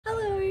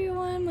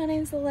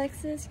name's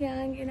Alexis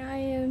Young, and I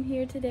am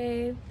here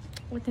today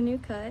with a new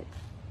cut.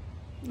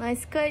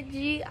 Nice cut,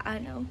 G, I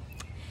know.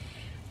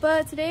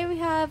 But today we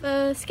have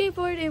a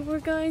skateboard, and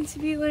we're going to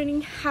be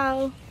learning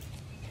how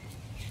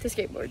to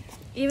skateboard.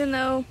 Even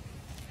though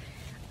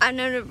I've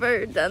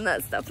never done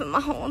that stuff in my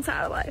whole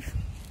entire life,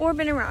 or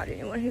been around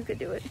anyone who could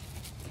do it.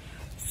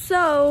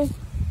 So,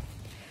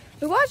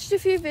 we watched a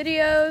few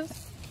videos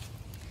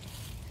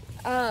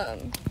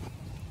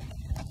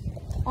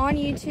on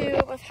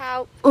YouTube of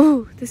how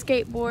to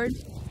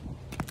skateboard,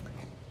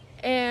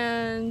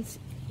 and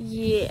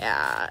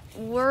yeah,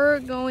 we're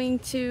going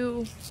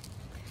to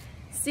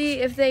see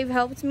if they've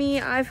helped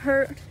me. I've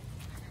hurt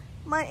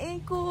my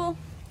ankle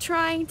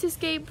trying to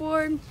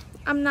skateboard.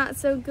 I'm not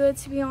so good,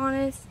 to be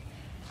honest.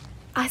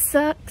 I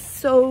suck,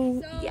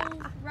 so yeah.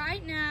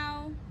 Right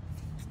now,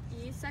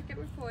 you suck at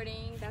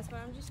recording. That's what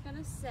I'm just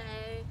gonna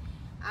say,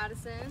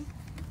 Addison,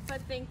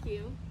 but thank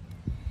you.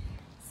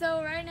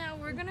 So right now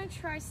we're gonna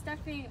try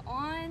stepping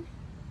on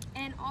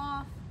and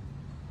off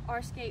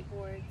our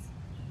skateboards.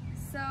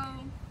 So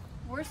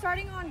we're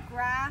starting on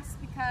grass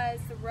because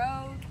the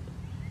road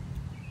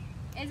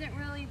isn't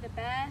really the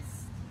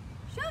best.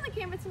 Show the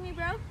camera to me,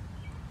 bro.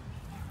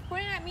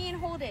 Point it at me and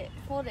hold it.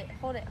 Hold it,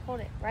 hold it, hold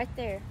it. Right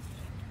there.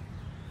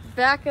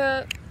 Back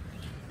up.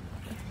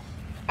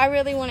 I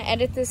really want to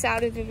edit this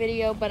out of the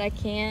video, but I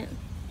can't.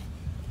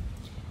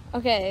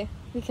 Okay,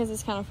 because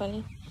it's kind of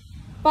funny.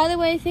 By the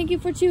way, thank you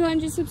for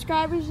 200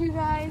 subscribers, you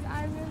guys.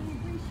 I really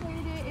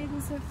appreciate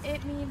it.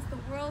 It means the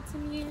world to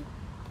me.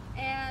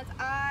 And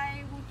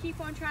I will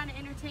keep on trying to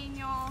entertain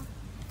y'all,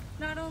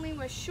 not only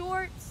with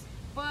shorts,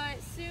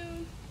 but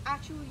soon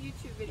actual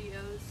YouTube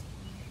videos.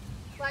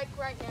 Like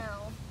right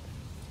now.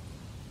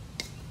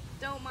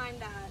 Don't mind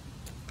that.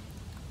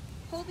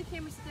 Hold the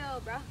camera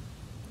still, bruh.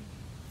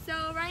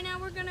 So right now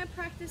we're gonna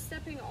practice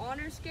stepping on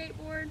our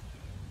skateboard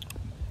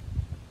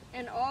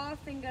and off,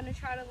 and gonna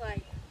try to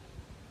like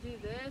do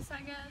this,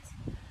 I guess.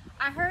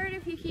 I heard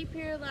if you keep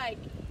your like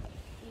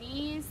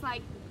knees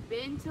like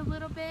bent a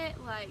little bit,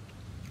 like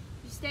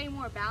you stay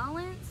more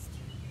balanced.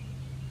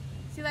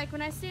 See, like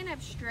when I stand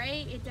up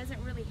straight, it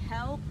doesn't really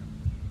help.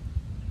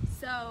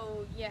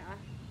 So yeah.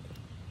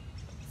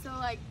 So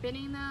like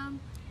bending them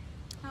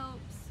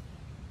helps.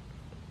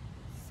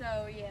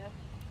 So yeah.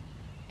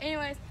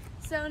 Anyways,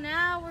 so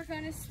now we're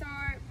gonna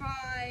start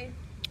by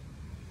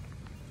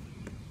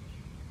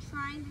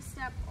trying to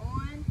step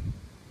on.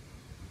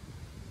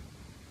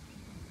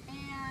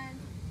 And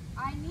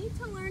I need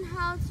to learn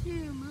how to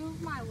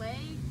move my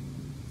leg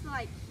to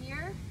like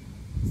here.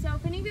 So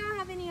if any of y'all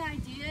have any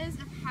ideas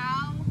of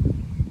how,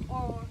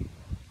 or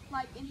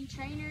like any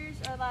trainers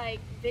or like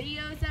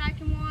videos that I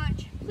can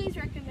watch, please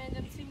recommend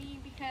them to me,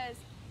 because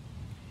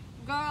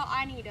girl,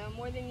 I need them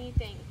more than you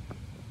think.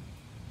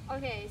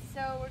 Okay,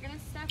 so we're gonna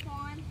step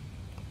on.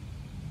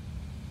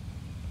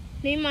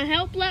 Need my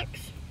help,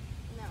 Lex?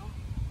 No.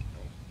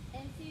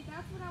 And see,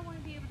 that's what I want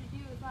to be able to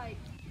do, is like,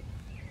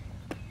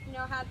 you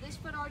know, have this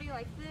foot already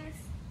like this,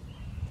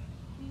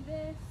 do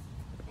this,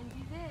 and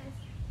do this.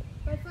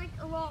 But it's like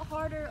a lot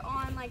harder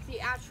on like the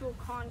actual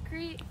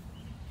concrete.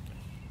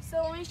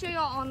 So let me show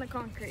y'all on the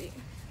concrete.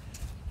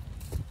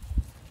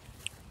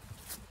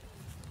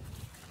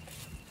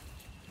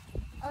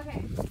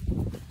 Okay.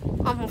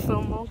 I'm gonna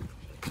film mode.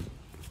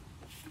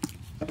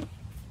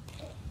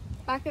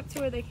 Back up to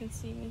where they can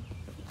see me.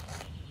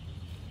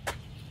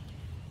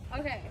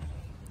 Okay.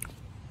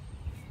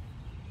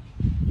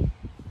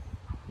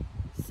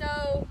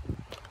 So,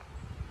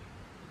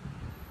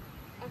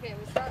 okay,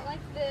 we start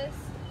like this.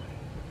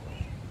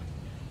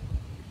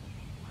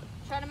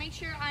 Try to make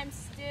sure I'm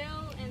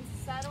still and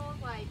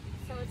settled, like,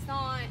 so it's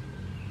not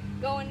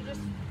going to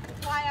just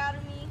fly out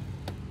of me.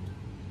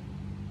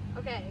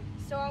 Okay,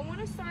 so I want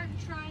to start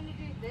trying to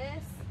do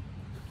this,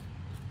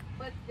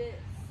 but this.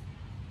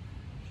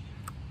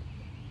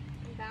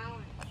 And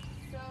balance.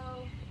 So,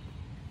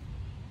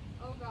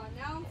 oh god,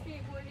 now I'm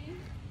skateboarding.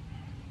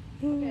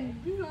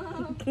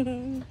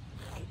 Okay.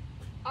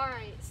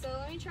 Alright, so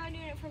let me try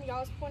doing it from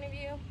y'all's point of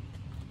view.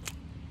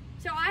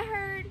 So I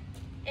heard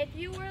if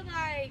you were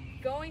like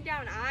going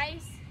down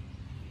ice,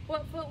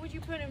 what foot would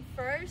you put in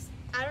first?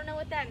 I don't know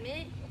what that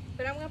meant,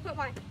 but I'm gonna put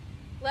my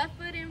left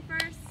foot in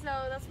first,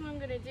 so that's what I'm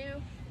gonna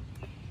do.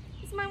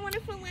 It's my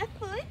wonderful left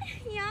foot,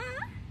 yeah.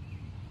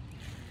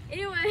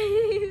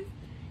 Anyways,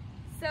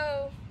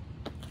 so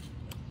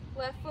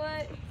left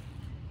foot,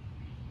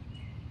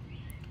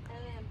 and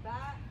then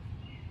back,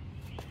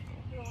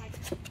 like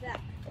that.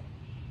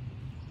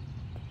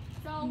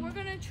 So we're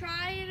gonna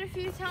try it a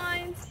few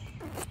times.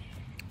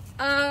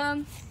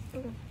 And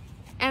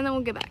then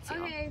we'll get back to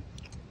you. Okay,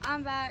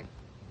 I'm back.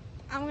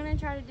 I'm gonna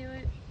try to do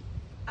it.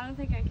 I don't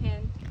think I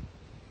can.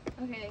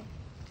 Okay.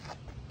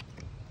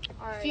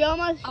 Alright. See how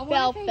my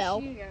spell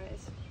fell?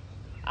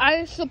 I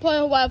used to play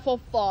Waffle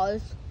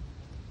Falls.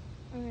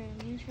 Okay,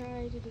 let me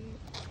try to do it.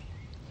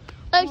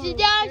 Lexi,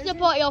 did I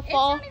support your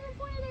fall? It's not even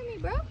pointed at me,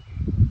 bro.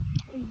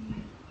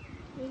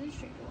 There's a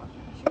street to walk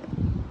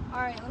down.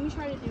 Alright, let me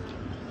try to do it.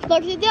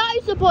 Lexi, did I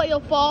support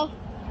your fall?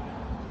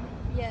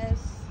 Yes.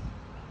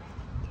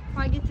 If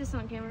I get this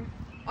on camera.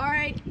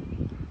 Alright.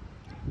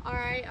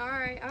 Alright.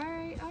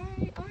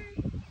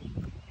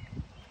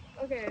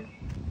 Okay.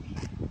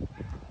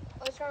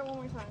 Let's try it one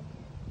more time.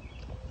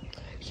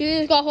 She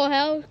just got her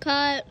hair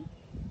cut.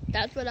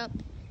 That's what up.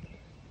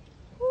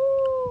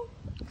 Woo.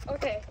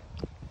 Okay.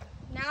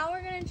 Now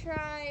we're gonna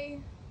try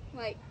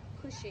like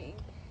pushing.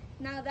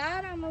 Now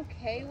that I'm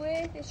okay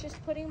with, it's just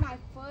putting my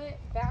foot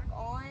back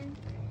on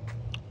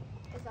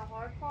is the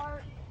hard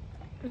part.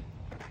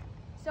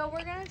 So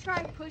we're gonna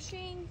try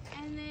pushing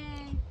and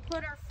then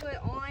put our foot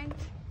on,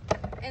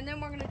 and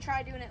then we're gonna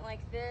try doing it like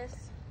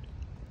this.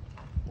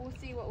 We'll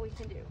see what we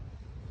can do.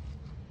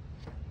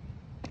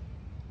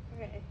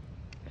 Okay.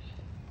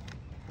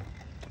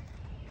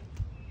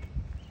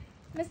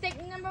 Mistake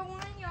number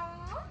 1,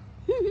 y'all.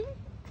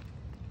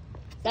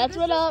 That's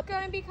what up. This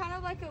is gonna be kind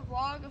of like a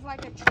vlog of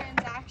like a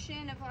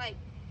transaction of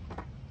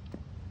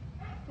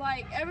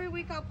like every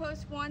week I'll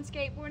post one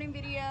skateboarding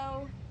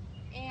video,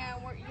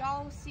 and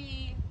y'all will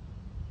see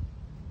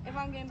if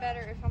I'm getting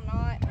better, if I'm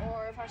not,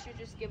 or if I should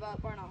just give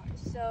up or not.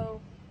 So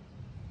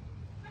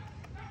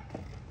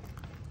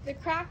the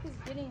crack is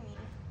getting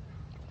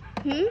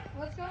me.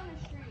 Let's go on the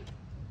street.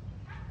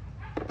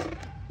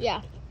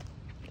 Yeah.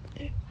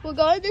 We'll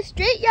go to the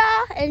street,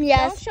 y'all, and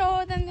yes. Don't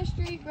show them the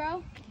street,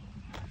 bro.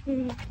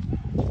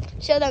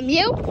 Show them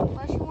you.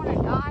 Unless you want to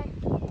die.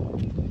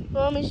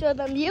 Want me to show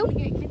them you?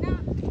 Get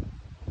kidnapped.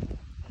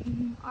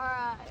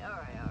 Alright.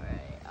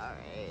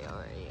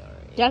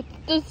 That's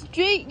the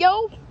street,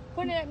 yo.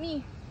 Point it at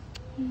me.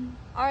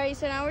 Alright,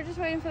 so now we're just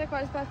waiting for the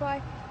cars to pass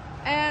by.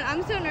 And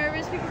I'm so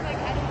nervous because like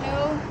I don't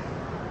know.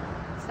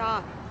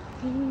 Stop.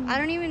 I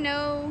don't even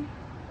know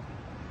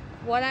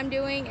what I'm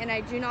doing, and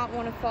I do not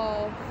want to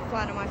fall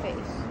flat on my face.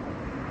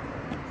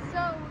 So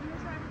we're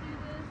gonna try to do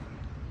this.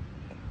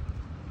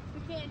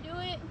 If we can't do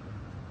it,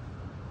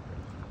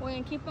 we're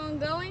gonna keep on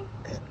going.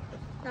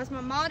 That's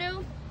my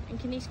motto. And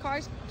can these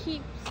cars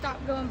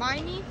stop going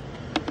by me?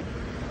 I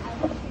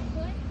wish they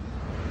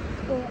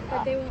could,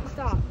 but they won't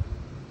stop.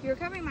 You're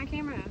covering my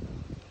camera.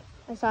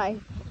 I'm sorry.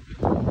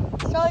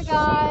 Sorry,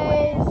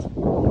 guys.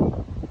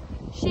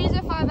 She's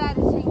a 5 out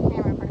of 10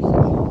 camera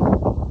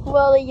person.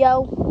 Willie,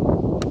 yo.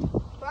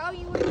 Bro,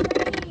 you were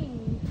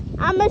training.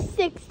 I'm a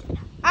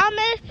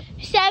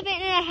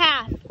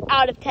 7.5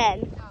 out of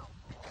 10. No.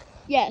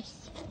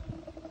 Yes.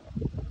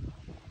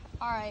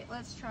 Alright,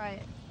 let's try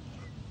it.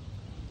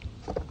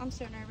 I'm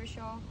so nervous,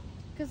 y'all.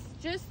 Because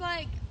just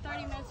like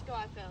 30 minutes ago,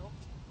 I fell.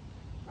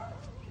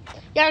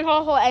 Yeah, and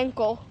her whole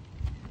ankle.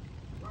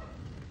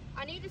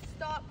 I need to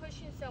stop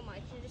pushing so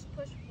much and just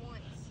push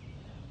once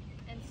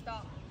and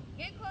stop.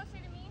 Get closer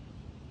to me.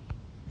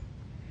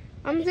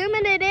 I'm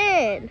zooming it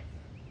in.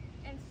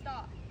 And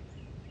stop.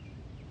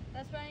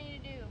 That's what I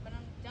need to do, but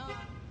I'm dumb. I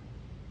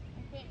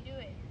can't do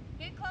it.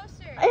 Get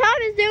closer. I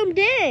haven't zoomed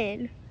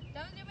in.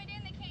 Don't zoom it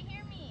in, they can't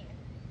hear me.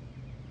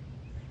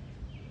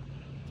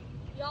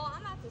 Y'all,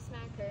 I'm about to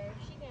smack her.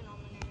 She's getting on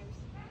my nerves.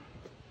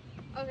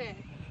 Okay.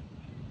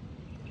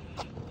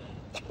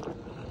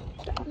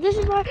 This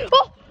is why.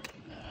 Oh!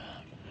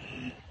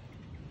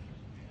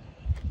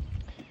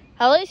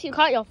 At least you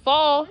caught your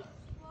fall. Slowly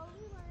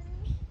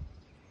learning.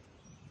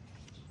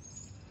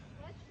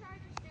 Let's try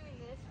just doing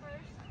this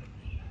first.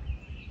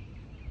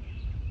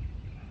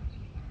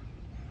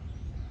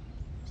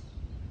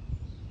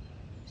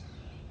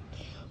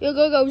 We're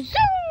gonna go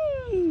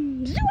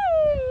zoom,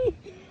 zoom,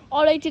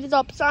 all the way to the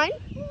top sign.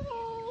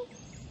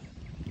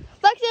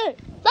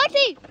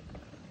 Lexi!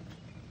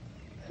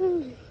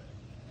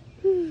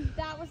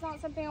 That was not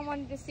something I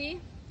wanted to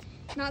see.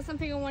 Not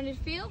something I wanted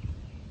to feel.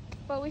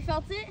 But we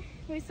felt it.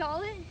 We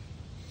saw it.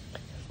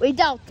 We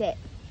dealt it.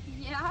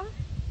 Yeah.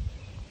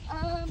 I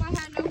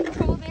had no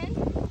control then.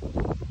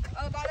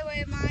 Oh, by the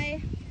way,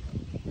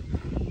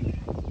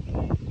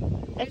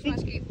 here's my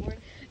skateboard.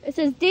 It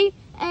says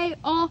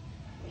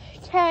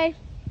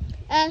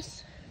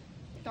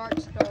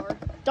DARKS.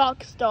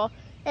 Dark Star.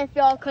 If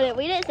y'all couldn't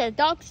read it, it says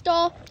Dark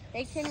Star.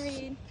 They can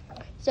read.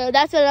 So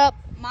that's it up.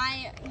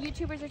 My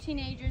YouTubers are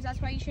teenagers.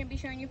 That's why you shouldn't be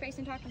showing your face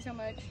and talking so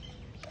much.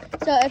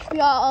 So if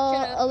y'all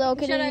are a little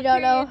kid and you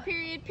don't know.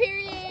 Period.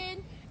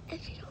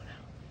 If you don't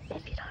know.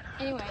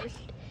 Anyways.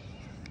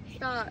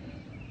 Stop.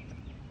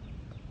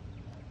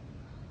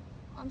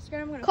 I'm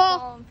scared I'm going to Call.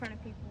 fall in front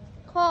of people.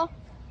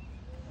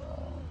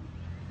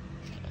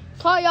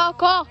 Call, y'all,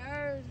 call.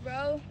 Nerves,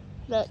 bro.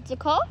 That's a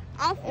call?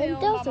 I'll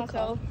film by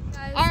myself.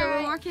 Guys, so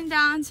we're walking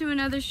down to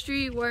another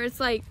street where it's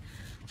like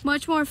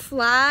much more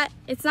flat.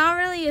 It's not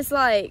really as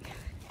like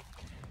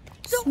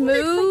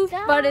smooth,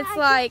 but it's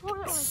like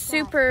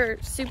super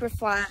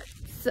flat.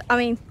 So, I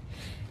mean,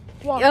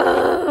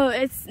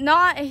 it's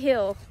not a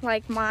hill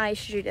like my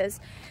street is.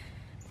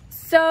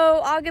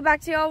 So I'll get back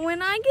to y'all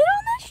when I get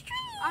on the street.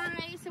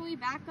 Alright, so we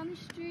back on the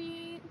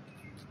street.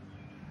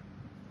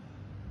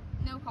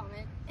 No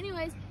comment.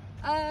 Anyways,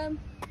 I'm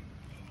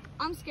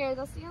scared.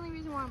 That's the only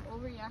reason why I'm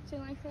overreacting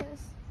like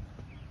this.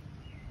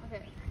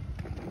 Okay.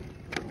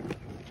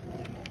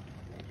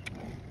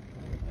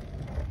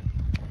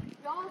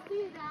 Y'all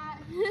see that?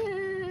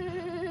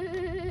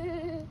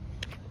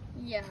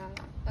 Yeah.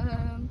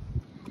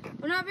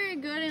 not very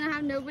good and I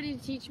have nobody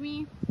to teach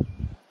me.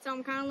 So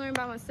I'm kind of learning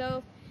by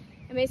myself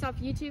and based off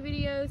YouTube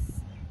videos.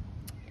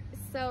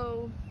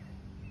 So,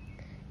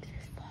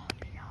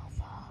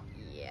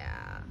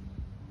 yeah.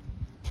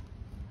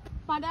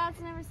 My dad's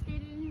never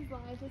skated in his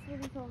life. That's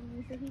what he told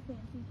me, so he can't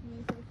teach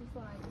me, so it's just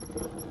like,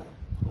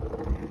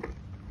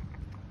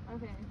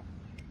 okay.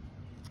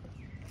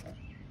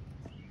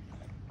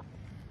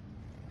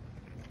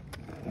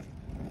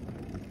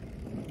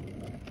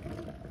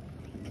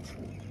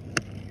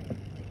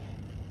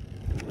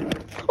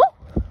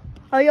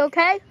 Are you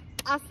okay?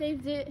 I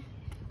saved it.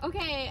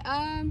 Okay,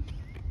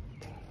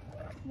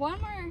 one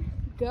more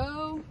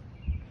go,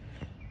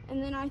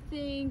 and then I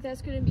think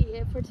that's gonna be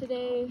it for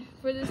today,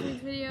 for this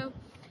week's video.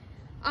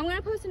 I'm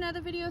gonna post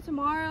another video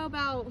tomorrow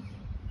about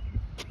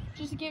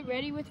just get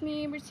ready with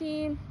me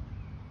routine,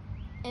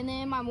 and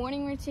then my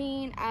morning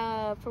routine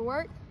for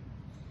work.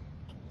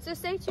 So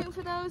stay tuned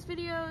for those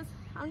videos.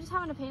 I'm just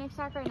having a panic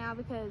attack right now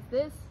because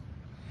this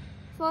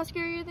is a lot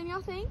scarier than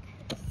y'all think.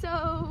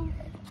 So,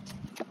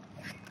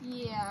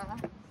 yeah.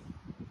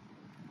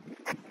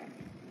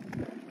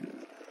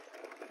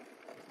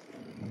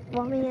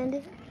 Want me to end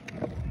it?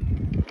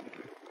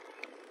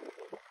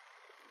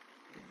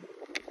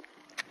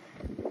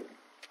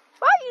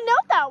 Oh, you know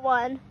that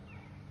one.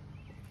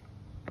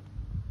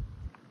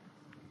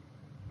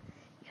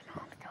 You know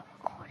I'm still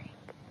recording.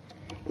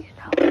 You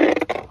know I'm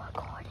still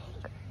recording.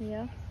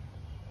 Yeah.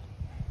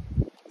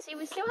 See,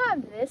 we still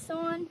have this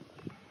on.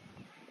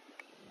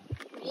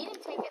 We need to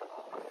take it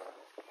off.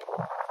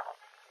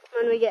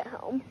 When we get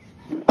home.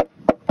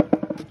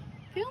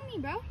 Film me,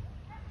 bro.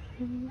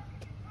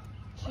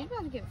 She's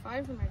about to get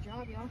fired from her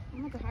job, y'all.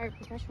 I'm about to hire a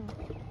professional.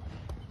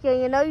 Yeah,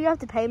 you know you have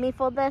to pay me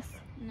for this.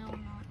 No,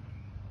 I'm not.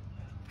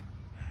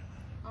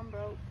 I'm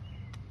broke.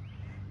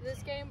 This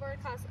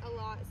skateboard costs a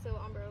lot, so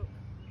I'm broke.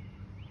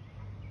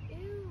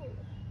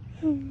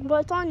 Ew.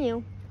 What's on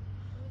you?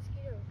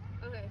 Mosquito.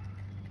 Okay.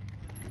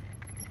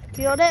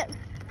 Feel it?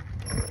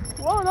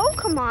 Whoa, don't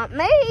come on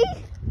me.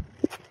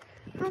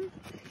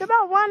 You're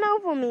about to run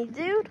over me,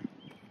 dude.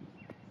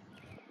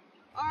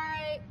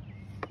 Alright.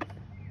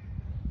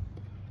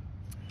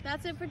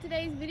 That's it for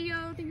today's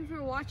video. Thank you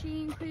for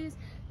watching. Please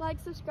like,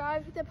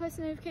 subscribe, hit that post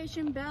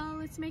notification bell.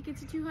 Let's make it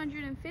to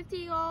 250,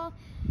 y'all.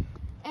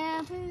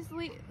 And please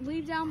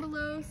leave down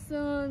below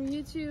some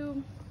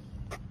YouTube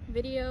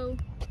video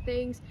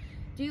things.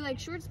 Do you like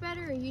shorts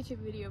better or YouTube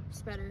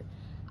videos better?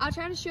 I'll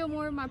try to show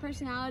more of my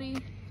personality.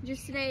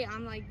 Just today,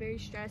 I'm like very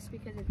stressed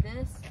because of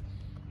this.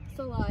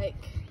 So like,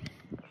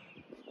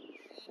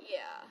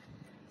 yeah.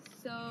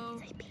 So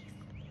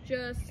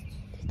just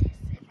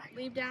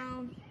leave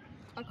down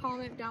a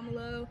comment down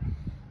below,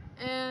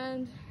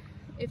 and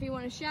if you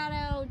want a shout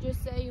out,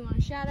 just say you want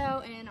a shout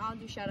out and I'll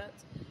do shout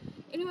outs.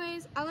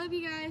 Anyways, I love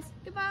you guys.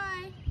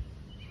 Goodbye.